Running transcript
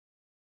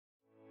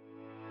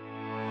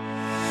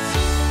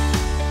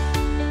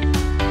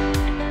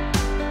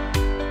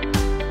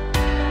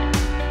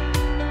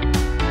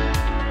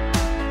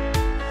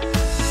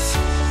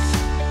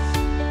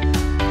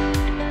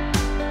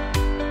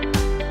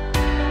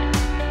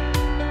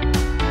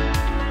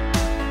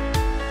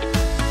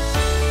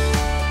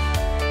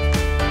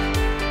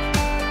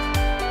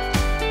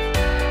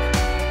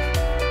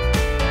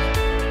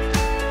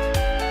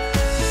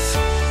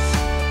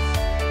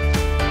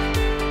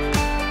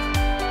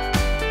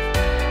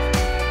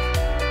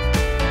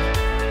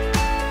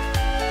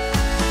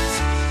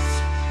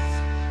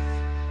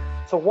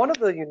So one of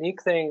the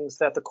unique things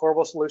that the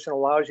Corvil solution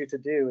allows you to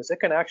do is it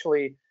can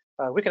actually,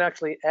 we can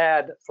actually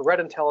add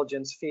threat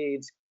intelligence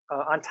feeds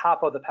on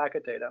top of the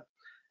packet data.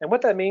 And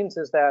what that means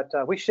is that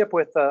we ship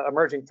with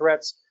emerging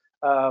threats.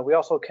 We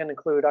also can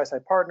include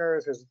eyesight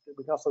partners.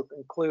 We can also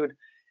include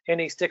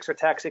any STIX or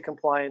taxi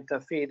compliant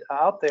feed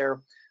out there.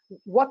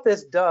 What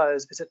this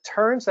does is it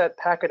turns that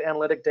packet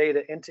analytic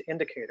data into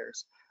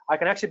indicators. I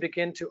can actually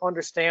begin to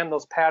understand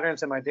those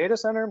patterns in my data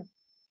center,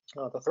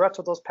 the threats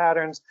of those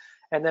patterns,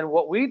 and then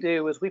what we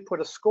do is we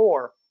put a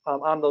score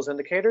on those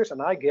indicators, and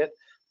I get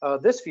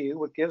this view,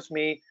 which gives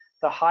me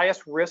the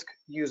highest risk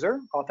user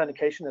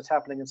authentication that's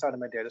happening inside of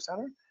my data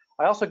center.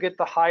 I also get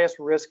the highest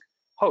risk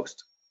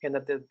host in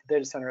the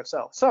data center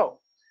itself. So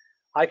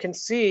I can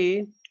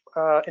see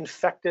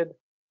infected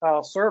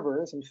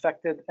servers,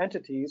 infected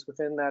entities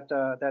within that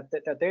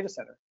data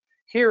center.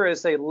 Here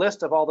is a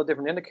list of all the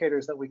different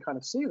indicators that we kind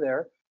of see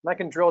there, and I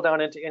can drill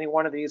down into any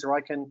one of these, or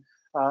I can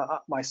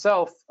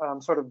myself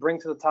sort of bring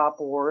to the top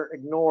or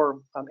ignore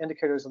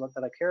indicators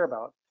that I care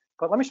about.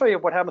 But let me show you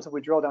what happens if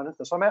we drill down into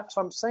this. So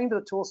I'm saying to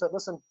the tool set,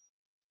 listen,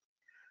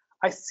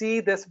 I see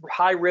this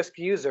high risk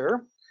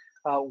user.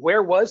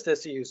 Where was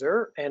this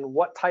user, and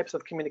what types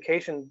of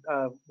communication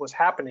was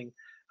happening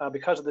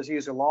because of this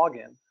user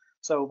login?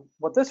 So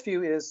what this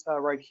view is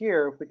right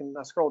here, if we can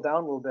scroll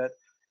down a little bit,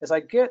 is I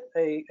get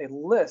a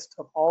list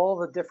of all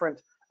the different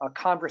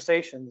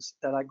conversations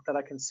that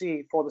I can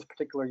see for this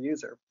particular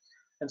user.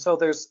 And so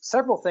there's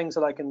several things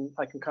that I can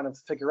kind of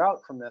figure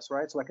out from this,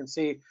 right? So I can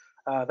see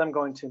them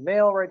going to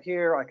mail right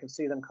here. I can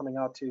see them coming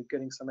out to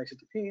getting some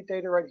HTTP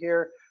data right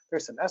here.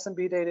 There's some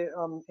SMB data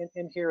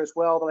in here as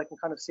well that I can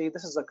kind of see.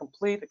 This is a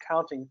complete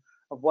accounting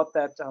of what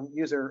that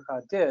user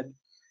did.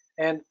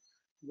 And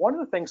one of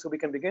the things that we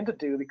can begin to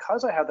do,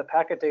 because I have the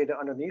packet data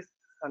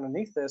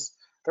underneath this,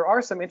 there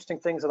are some interesting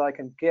things that I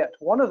can get.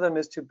 One of them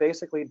is to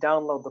basically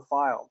download the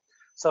file.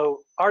 So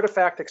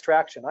artifact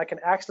extraction, I can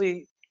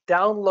actually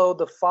download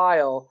the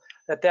file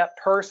that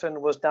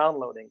person was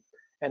downloading.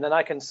 And then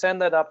I can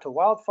send that up to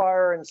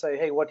Wildfire and say,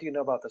 hey, what do you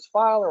know about this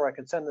file? Or I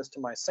can send this to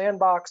my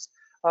sandbox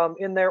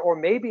in there, or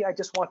maybe I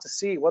just want to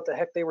see what the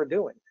heck they were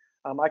doing.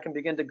 I can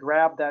begin to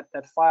grab that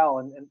file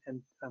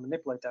and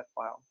manipulate that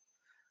file.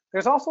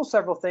 There's also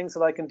several things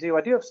that I can do.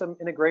 I do have some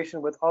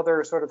integration with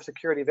other sort of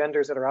security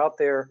vendors that are out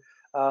there.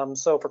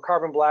 So for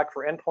Carbon Black,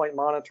 for endpoint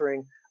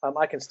monitoring,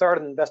 I can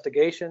start an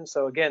investigation.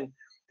 So again,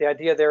 the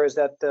idea there is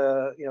that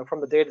from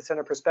the data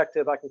center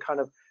perspective, I can kind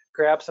of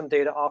grab some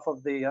data off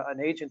of an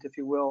agent, if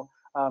you will,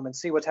 and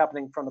see what's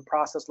happening from the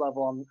process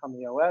level on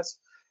the OS.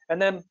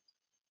 And then,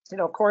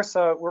 of course,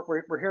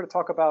 we're here to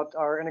talk about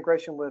our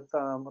integration with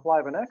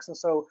LiveAction, and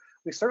so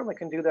we certainly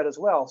can do that as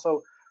well.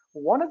 So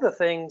one of the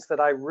things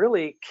that I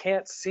really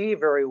can't see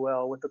very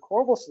well with the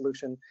Corvil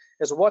solution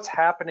is what's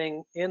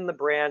happening in the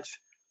branch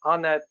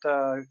on that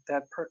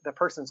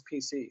person's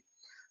PC.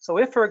 So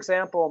if, for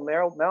example,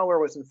 malware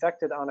was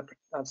infected on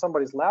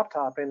somebody's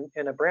laptop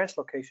in a branch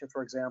location,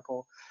 for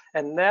example,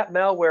 and that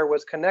malware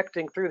was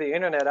connecting through the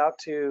internet out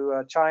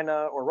to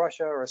China or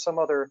Russia or some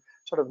other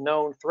sort of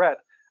known threat,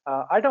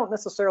 I don't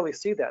necessarily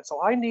see that.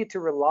 So I need to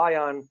rely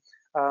on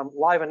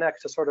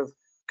LiveAction to sort of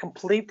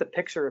complete the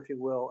picture, if you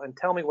will, and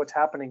tell me what's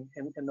happening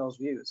in those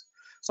views.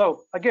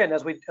 So again,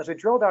 as we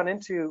drill down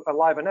into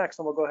LiveAction,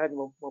 we'll go ahead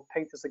and we'll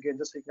paint this again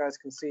just so you guys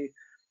can see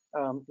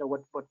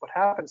what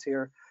happens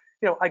here.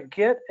 I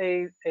get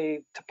a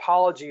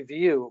topology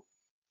view,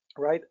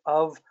 right,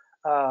 of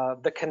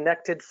the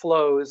connected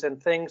flows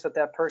and things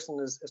that person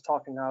is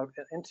talking out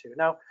into.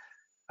 Now,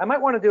 I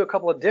might want to do a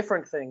couple of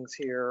different things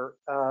here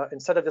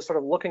instead of just sort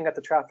of looking at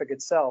the traffic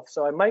itself.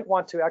 So I might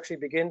want to actually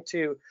begin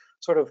to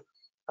sort of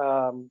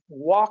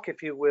walk,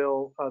 if you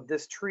will,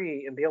 this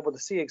tree and be able to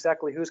see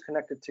exactly who's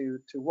connected to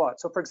what.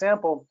 So for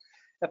example,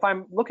 if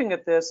I'm looking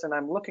at this and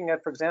I'm looking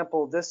at, for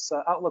example, this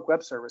Outlook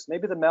web service,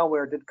 maybe the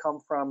malware did come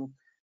from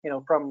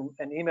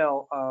an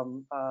email,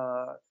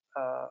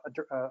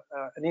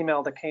 an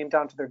email that came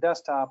down to their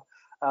desktop,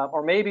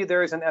 or maybe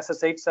there is an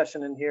SSH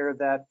session in here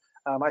that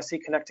I see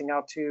connecting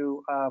out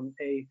to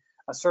a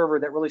server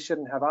that really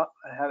shouldn't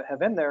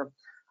have in there.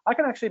 I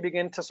can actually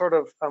begin to sort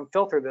of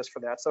filter this for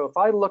that. So if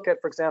I look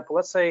at, for example,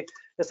 let's say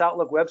this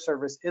Outlook web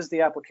service is the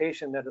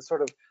application that is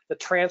sort of the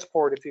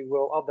transport, if you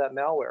will, of that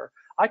malware.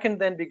 I can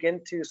then begin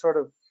to sort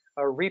of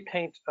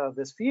repaint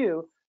this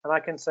view, and I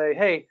can say,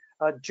 hey,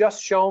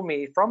 just show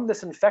me from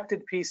this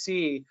infected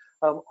PC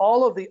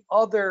all of the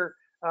other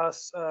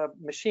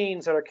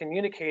machines that are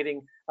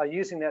communicating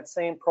using that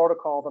same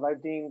protocol that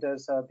I've deemed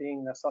as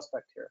being a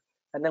suspect here.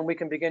 And then we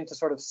can begin to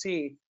sort of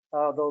see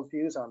those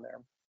views on there.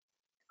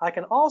 I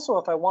can also,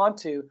 if I want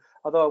to,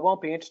 although it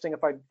won't be interesting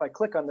if I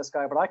click on this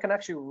guy, but I can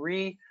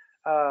actually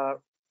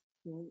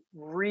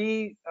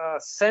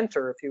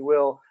recenter, if you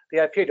will,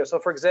 the IP address. So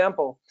for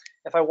example,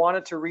 if I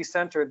wanted to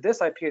recenter this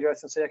IP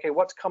address and say, okay,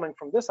 what's coming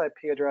from this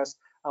IP address,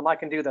 I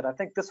can do that. I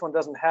think this one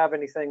doesn't have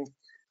anything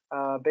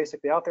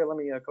basically out there. Let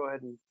me go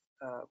ahead and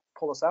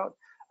pull this out.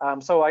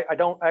 So I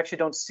actually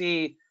don't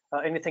see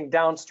anything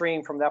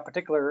downstream from that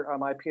particular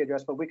IP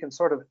address, but we can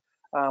sort of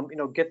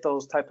get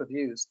those type of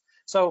views.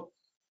 So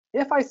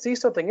if I see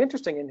something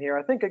interesting in here,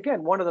 I think,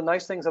 again, one of the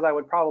nice things that I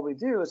would probably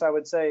do is I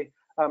would say,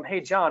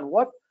 hey, John,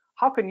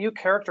 how can you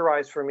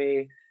characterize for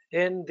me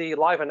in the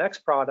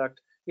LiveAX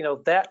product,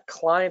 that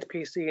client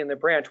PC in the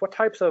branch? What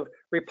types of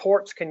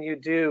reports can you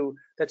do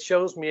that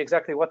shows me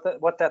exactly what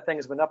that thing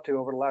has been up to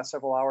over the last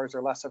several hours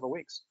or last several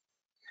weeks?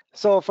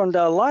 So from the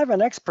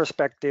LiveAX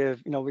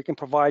perspective, we can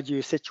provide you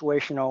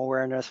situational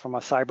awareness from a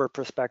cyber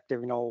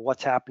perspective,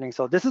 what's happening.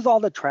 So this is all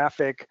the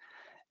traffic.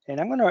 And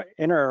I'm going to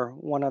enter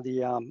one of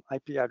the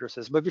IP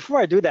addresses. But before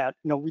I do that,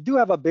 we do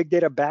have a big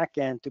data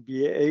backend to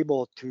be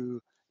able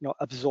to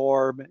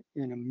absorb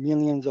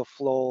millions of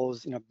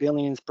flows,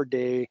 billions per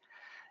day.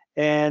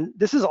 And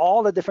this is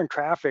all the different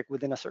traffic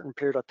within a certain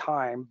period of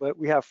time. But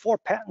we have 4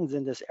 patents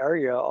in this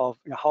area of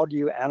how do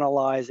you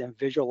analyze and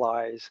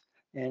visualize,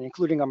 and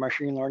including a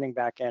machine learning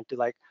backend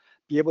to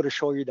be able to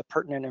show you the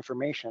pertinent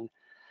information.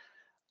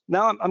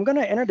 Now I'm going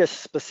to enter this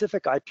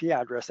specific IP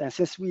address, and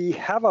since we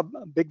have a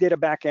big data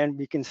backend,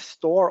 we can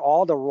store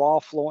all the raw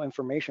flow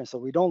information so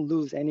we don't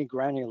lose any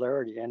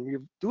granularity, and we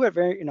do it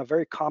in a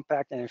very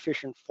compact and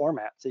efficient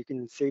format. So you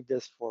can save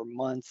this for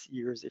months,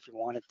 years if you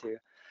wanted to.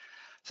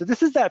 So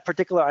this is that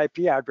particular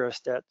IP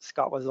address that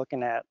Scott was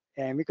looking at,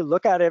 and we could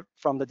look at it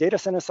from the data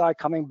center side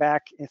coming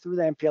back in through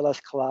the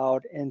MPLS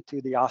cloud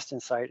into the Austin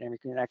site, and we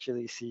can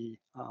actually see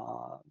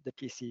the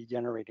PC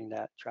generating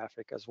that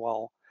traffic as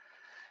well.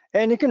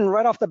 And you can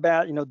right off the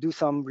bat, do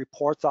some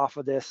reports off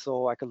of this.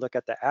 So I could look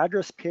at the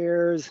address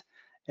pairs,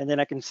 and then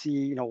I can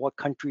see, what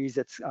countries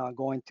it's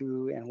going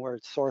to and where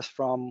it's sourced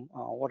from,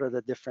 what are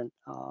the different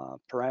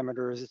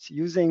parameters it's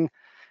using.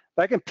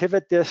 But I can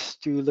pivot this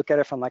to look at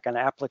it from an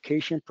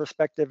application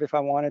perspective if I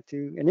wanted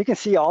to. And you can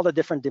see all the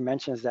different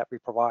dimensions that we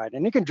provide.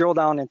 And you can drill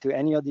down into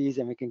any of these,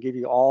 and we can give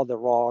you all the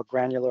raw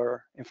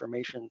granular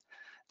information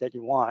that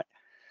you want.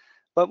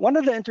 But one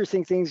of the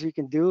interesting things we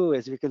can do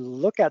is we can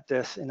look at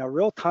this in a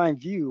real-time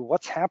view,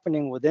 what's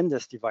happening within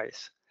this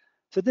device.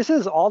 So this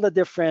is all the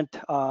different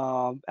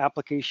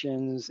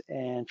applications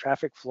and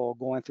traffic flow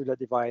going through the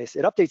device.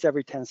 It updates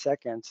every 10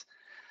 seconds.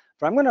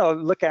 But I'm going to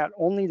look at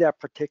only that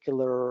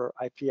particular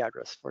IP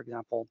address, for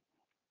example.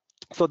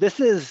 So this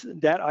is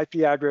that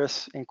IP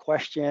address in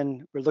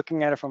question. We're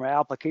looking at it from an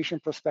application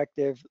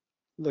perspective,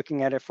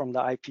 looking at it from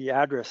the IP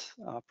address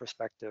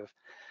perspective.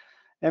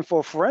 And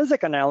for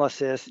forensic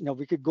analysis,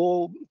 we could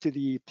go to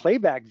the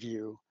playback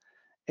view,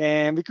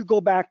 and we could go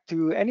back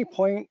to any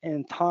point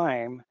in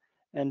time,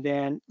 and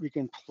then we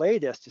can play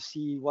this to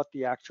see what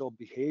the actual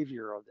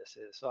behavior of this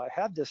is. So I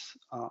have this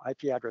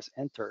IP address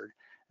entered,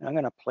 and I'm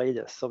going to play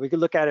this. So we could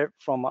look at it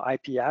from an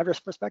IP address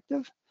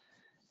perspective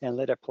and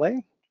let it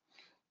play.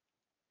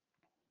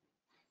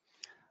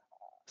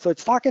 So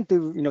it's talking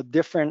to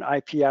different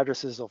IP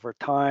addresses over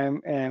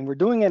time, and we're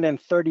doing it in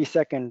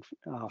 30-second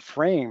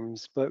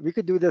frames, but we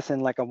could do this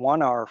in a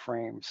 1-hour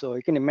frame. So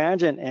you can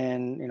imagine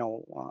in in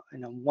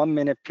a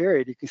 1-minute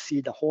period, you can see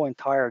the whole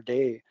entire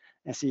day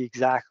and see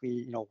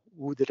exactly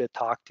who did it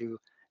talk to,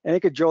 and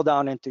it could drill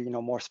down into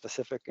more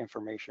specific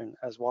information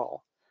as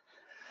well.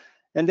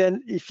 And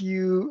then if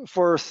you,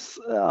 for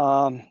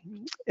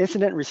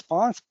incident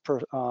response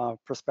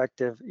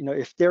perspective,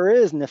 if there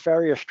is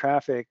nefarious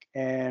traffic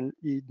and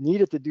you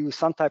needed to do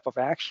some type of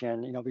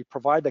action, we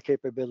provide the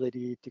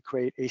capability to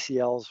create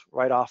ACLs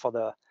right off of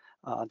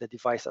the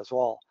device as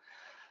well.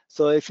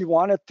 So if you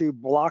wanted to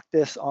block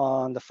this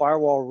on the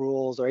firewall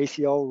rules or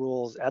ACL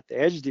rules at the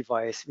edge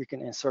device, we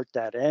can insert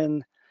that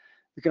in.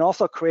 We can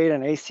also create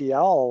an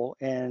ACL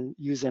and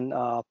using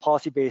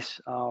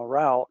policy-based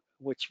route,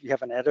 which we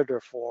have an editor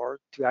for,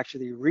 to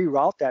actually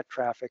reroute that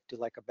traffic to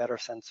a better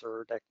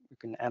sensor that you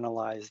can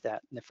analyze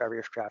that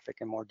nefarious traffic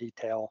in more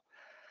detail.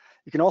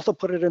 You can also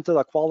put it into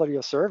the quality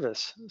of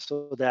service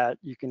so that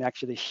you can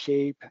actually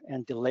shape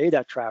and delay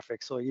that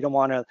traffic. So you don't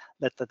want to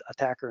let the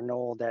attacker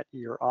know that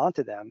you're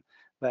onto them,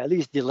 but at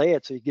least delay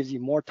it so it gives you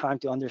more time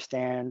to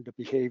understand the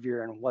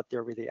behavior and what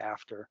they're really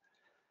after.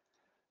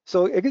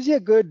 So it gives you a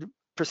good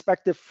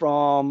perspective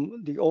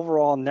from the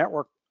overall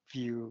network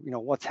view,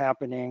 what's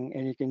happening,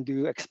 and you can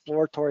do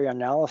exploratory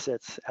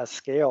analysis at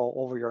scale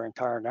over your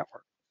entire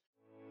network.